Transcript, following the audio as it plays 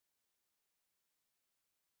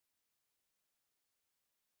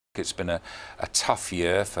It's been a tough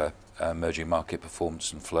year for emerging market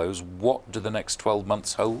performance and flows. What do the next 12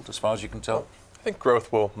 months hold, as far as you can tell? I think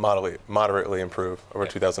growth will moderately improve over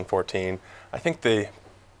 2014. I think the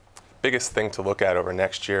biggest thing to look at over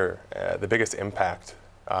next year, the biggest impact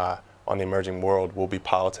on the emerging world will be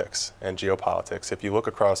politics and geopolitics. If you look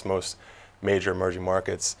across most major emerging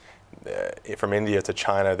markets, from India to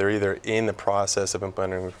China, they're either in the process of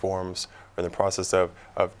implementing reforms or in the process of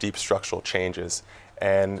deep structural changes.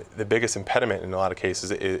 And the biggest impediment in a lot of cases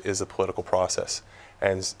is the political process.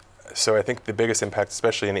 And so I think the biggest impact,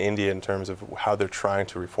 especially in India, in terms of how they're trying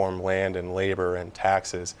to reform land and labor and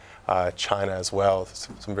taxes, China as well,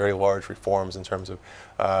 some very large reforms in terms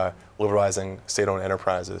of liberalizing state-owned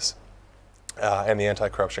enterprises and the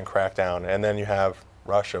anti-corruption crackdown. And then you have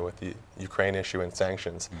Russia with the Ukraine issue and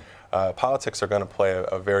sanctions. Politics are going to play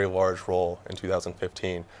a very large role in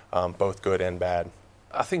 2015, both good and bad.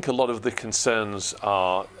 I think a lot of the concerns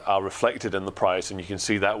are reflected in the price, and you can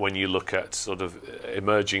see that when you look at sort of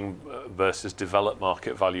emerging versus developed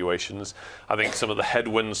market valuations. I think some of the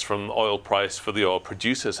headwinds from oil price for the oil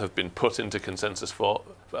producers have been put into consensus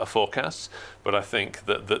forecasts, but I think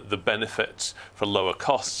that the benefits for lower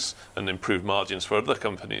costs and improved margins for other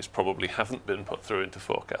companies probably haven't been put through into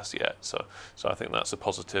forecasts yet. So I think that's a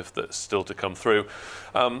positive that's still to come through.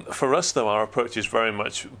 For us, though, our approach is very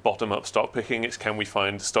much bottom-up stock picking. It's can we find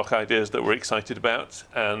stock ideas that we're excited about,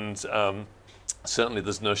 and certainly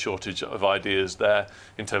there's no shortage of ideas there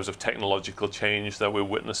in terms of technological change that we're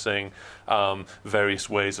witnessing, various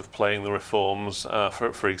ways of playing the reforms,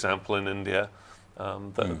 for example, in India,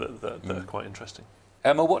 that are quite interesting.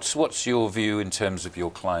 Emma, what's your view in terms of your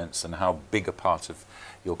clients and how big a part of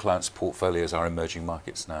your clients' portfolios are emerging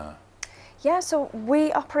markets now? Yeah, so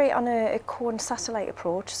we operate on a core and satellite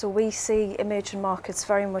approach. So we see emerging markets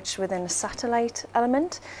very much within a satellite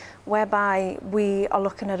element, whereby we are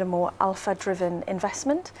looking at a more alpha-driven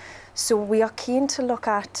investment. So we are keen to look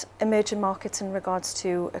at emerging markets in regards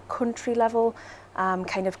to a country level,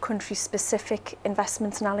 kind of country-specific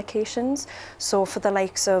investments and allocations. So for the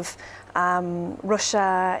likes of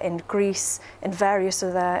Russia and Greece and various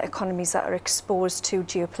other economies that are exposed to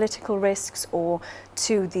geopolitical risks or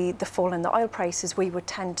to the fall in the oil prices, we would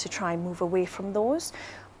tend to try and move away from those.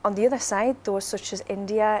 On the other side, those such as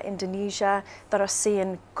India, Indonesia, that are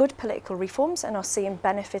seeing good political reforms and are seeing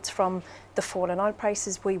benefits from the fall in oil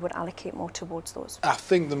prices, we would allocate more towards those. I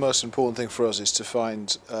think the most important thing for us is to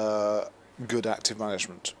find good active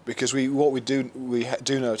management, because what we do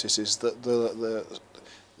notice is that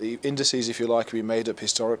the indices, if you like, are being made up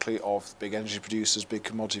historically of big energy producers, big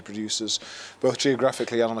commodity producers, both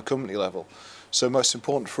geographically and on a company level. So most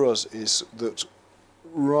important for us is that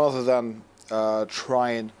rather than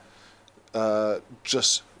try and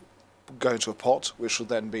just go into a pot, which will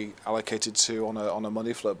then be allocated to on a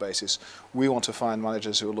money flow basis, we want to find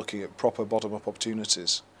managers who are looking at proper bottom-up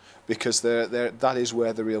opportunities, because that is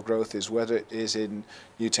where the real growth is, whether it is in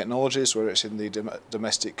new technologies, whether it's in the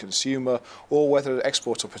domestic consumer, or whether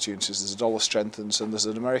export opportunities, as the dollar strengthens and there's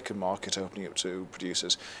an American market opening up to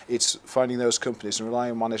producers. It's finding those companies and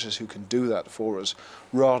relying on managers who can do that for us,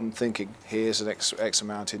 rather than thinking, here's an X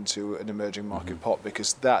amount into an emerging market pot,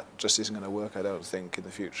 because that just isn't going to work, I don't think, in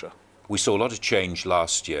the future. We saw a lot of change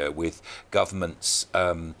last year with governments,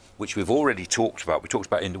 which we've already talked about. We've talked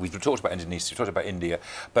about Indonesia, we've talked about India.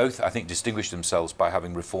 Both, I think, distinguished themselves by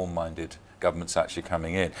having reform-minded governments actually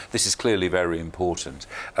coming in. This is clearly very important.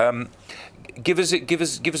 Give us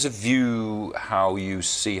a view how you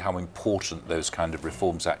see how important those kind of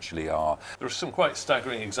reforms actually are. There are some quite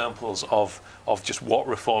staggering examples of just what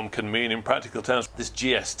reform can mean in practical terms. This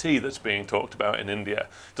GST that's being talked about in India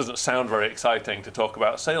doesn't sound very exciting to talk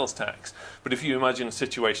about sales tax, but if you imagine a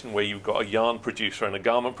situation where you've got a yarn producer and a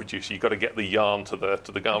garment producer, you've got to get the yarn to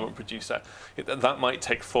the garment producer. That might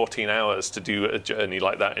take 14 hours to do a journey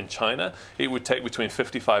like that in China. It would take between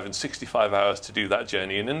 55 and 65 hours to do that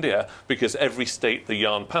journey in India, because every state the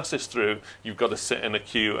yarn passes through, you've got to sit in a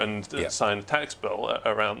queue and sign a tax bill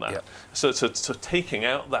around that. So taking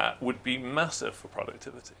out that would be massive for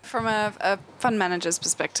productivity. From a fund manager's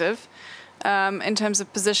perspective, in terms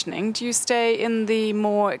of positioning, do you stay in the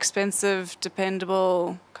more expensive,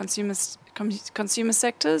 dependable consumer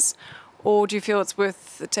sectors, or do you feel it's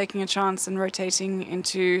worth taking a chance and rotating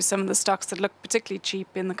into some of the stocks that look particularly cheap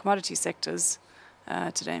in the commodity sectors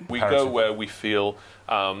today? We go where we feel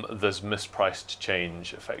there's mispriced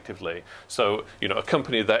change effectively. So, you know, a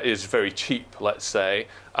company that is very cheap, let's say,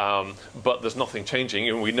 but there's nothing changing,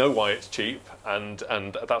 and we know why it's cheap, and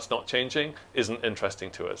that's not changing, isn't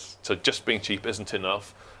interesting to us. So just being cheap isn't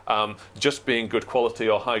enough. Just being good quality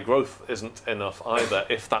or high growth isn't enough either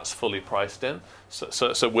if that's fully priced in.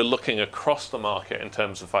 So we're looking across the market in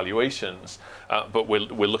terms of valuations, but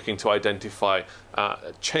we're looking to identify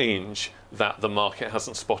change that the market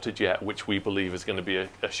hasn't spotted yet, which we believe is going to be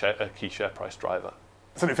a key share price driver.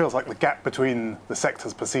 So it feels like the gap between the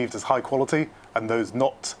sectors perceived as high quality and those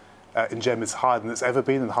not in GEM is higher than it's ever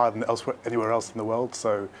been and higher than anywhere else in the world.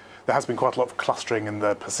 So there has been quite a lot of clustering in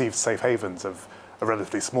the perceived safe havens of a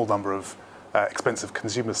relatively small number of expensive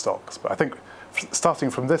consumer stocks. But I think starting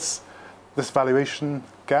from this valuation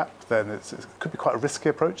gap, then it could be quite a risky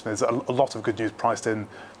approach. There's a lot of good news priced in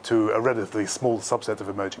to a relatively small subset of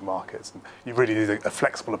emerging markets. And you really need a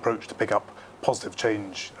flexible approach to pick up positive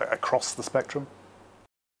change across the spectrum.